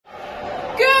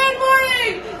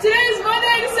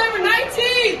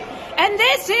And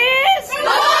this is...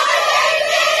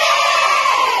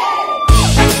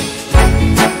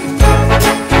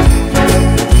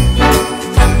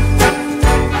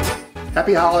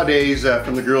 Happy holidays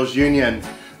from the Girls Union.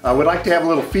 Would like to have a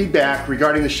little feedback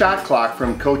regarding the shot clock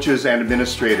from coaches and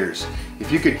administrators.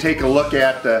 If you could take a look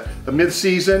at the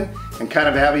mid-season and kind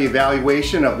of have an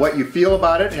evaluation of what you feel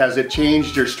about it. Has it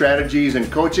changed your strategies in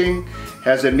coaching?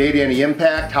 Has it made any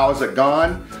impact? How has it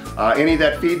gone? Any of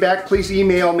that feedback, please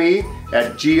email me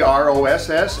at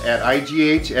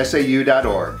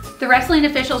gross@ighsau.org. The wrestling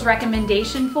officials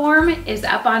recommendation form is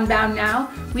up on Bound now.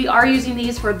 We are using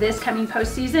these for this coming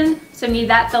postseason, so need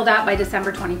that filled out by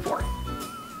December 24th.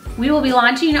 We will be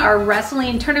launching our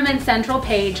Wrestling Tournament Central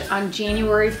page on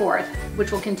January 4th,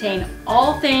 which will contain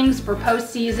all things for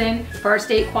postseason, for our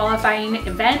state qualifying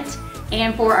event,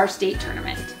 and for our state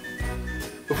tournament.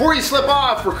 Before you slip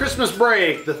off for Christmas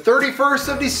break, the 31st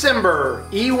of December,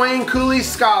 E. Wayne Cooley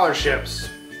Scholarships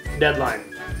deadline.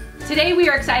 Today we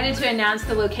are excited to announce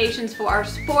the locations for our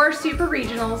 4 super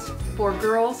regionals for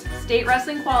girls state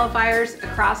wrestling qualifiers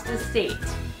across the state.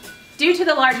 Due to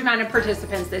the large amount of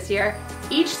participants this year,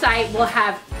 each site will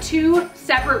have 2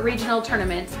 separate regional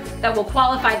tournaments that will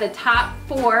qualify the top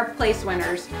 4 place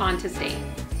winners onto state.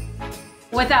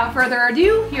 Without further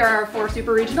ado, here are our 4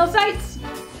 super regional sites.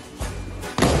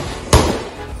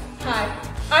 Hi,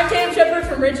 I'm Tam Shepard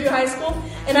from Ridgeview High School,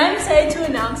 and I'm excited to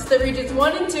announce that Regions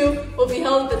 1 and 2 will be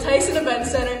held at the Tyson Event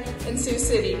Center in Sioux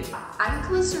City. I'm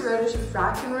Calista Rodish with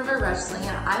Raccoon River Wrestling,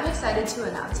 and I'm excited to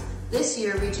announce this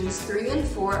year Regions 3 and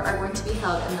 4 are going to be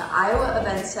held in the Iowa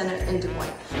Event Center in Des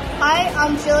Moines. Hi,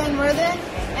 I'm Jillian Worthen,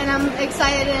 and I'm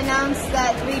excited to announce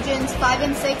that Regions 5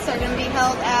 and 6 are going to be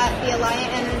held at the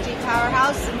Alliant Energy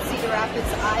Powerhouse in Cedar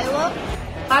Rapids, Iowa.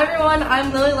 Hi everyone,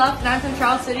 I'm Lily Luff and I'm from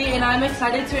Charles City, and I'm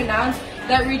excited to announce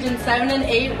that Regions 7 and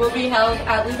 8 will be held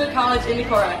at Luther College in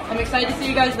Decorah. I'm excited to see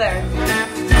you guys there.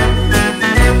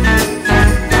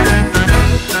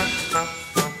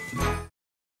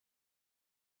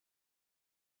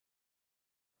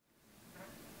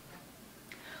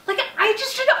 I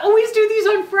just should always do these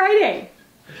on Friday.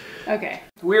 Okay.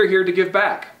 We're here to give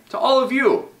back to all of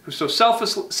you who so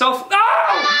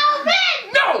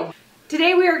No!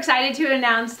 Today we are excited to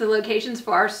announce the locations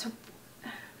for our...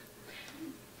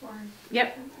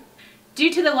 Yep.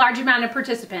 Due to the large amount of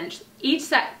participants, each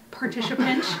set...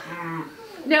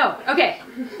 No, okay.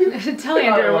 Tell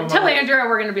Andrew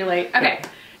we're going to be late. Okay.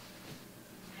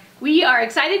 We are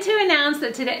excited to announce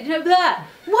that today... What?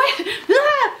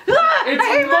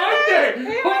 It's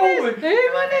Monday! Holy...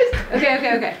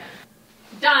 Okay.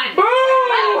 Done. Boom!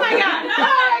 Oh my god!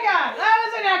 That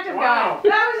was an active guy.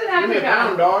 That was an active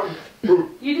guy. Dog.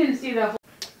 You didn't see the whole...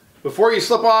 Before you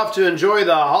slip off to enjoy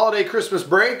the holiday Christmas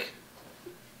break,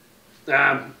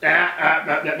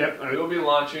 We'll be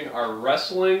launching our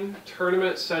Wrestling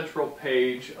Tournament Central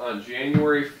page on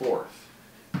January 4th.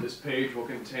 This page will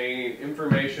contain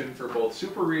information for both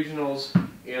Super Regionals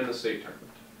and the state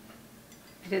tournament.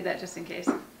 I did that just in case.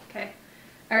 Okay.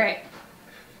 All right.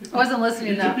 I wasn't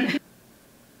listening though.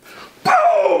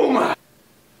 Boom!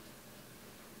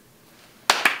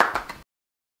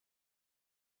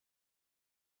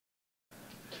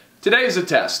 Today is a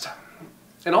test.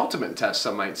 An ultimate test,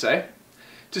 some might say.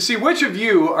 To see which of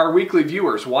you, our weekly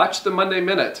viewers, watch the Monday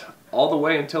Minute all the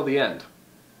way until the end.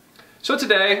 So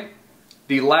today,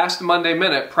 the last Monday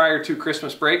Minute prior to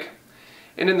Christmas break,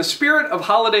 and in the spirit of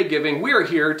holiday giving, we are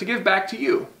here to give back to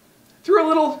you through a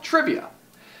little trivia.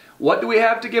 What do we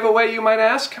have to give away, you might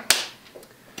ask?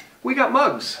 We got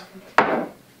mugs.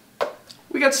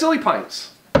 We got silly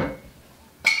pints.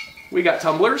 We got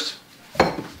tumblers.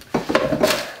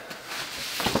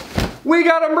 We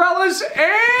got umbrellas,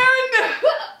 and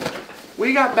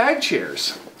we got bag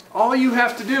chairs. All you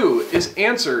have to do is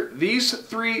answer these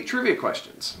 3 trivia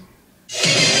questions.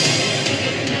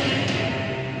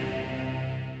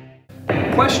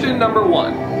 Question number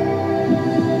 1.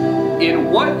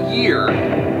 In what year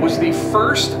was the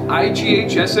first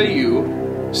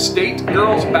IGHSAU State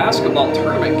Girls Basketball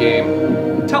Tournament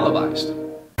game televised?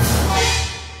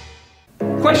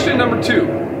 Question number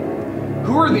 2.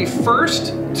 Who are the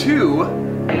first 2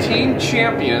 team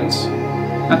champions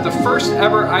at the first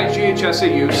ever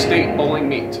IGHSAU State Bowling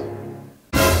Meet?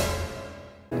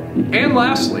 And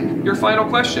lastly, your final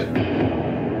question.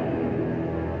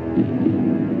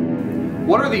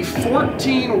 What are the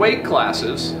 14 weight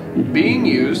classes being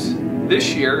used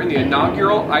this year in the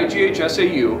inaugural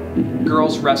IGHSAU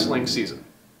girls wrestling season?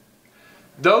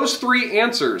 Those 3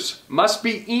 answers must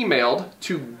be emailed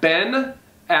to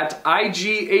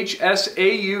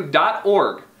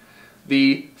ben@ighsau.org.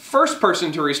 The first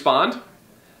person to respond,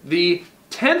 the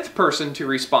 10th person to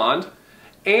respond,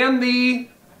 And the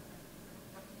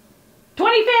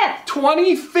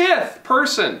 25th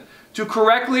person to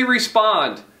correctly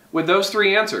respond with those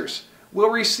 3 answers will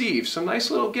receive some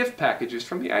nice little gift packages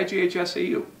from the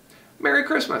IGHSAU. Merry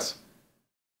Christmas!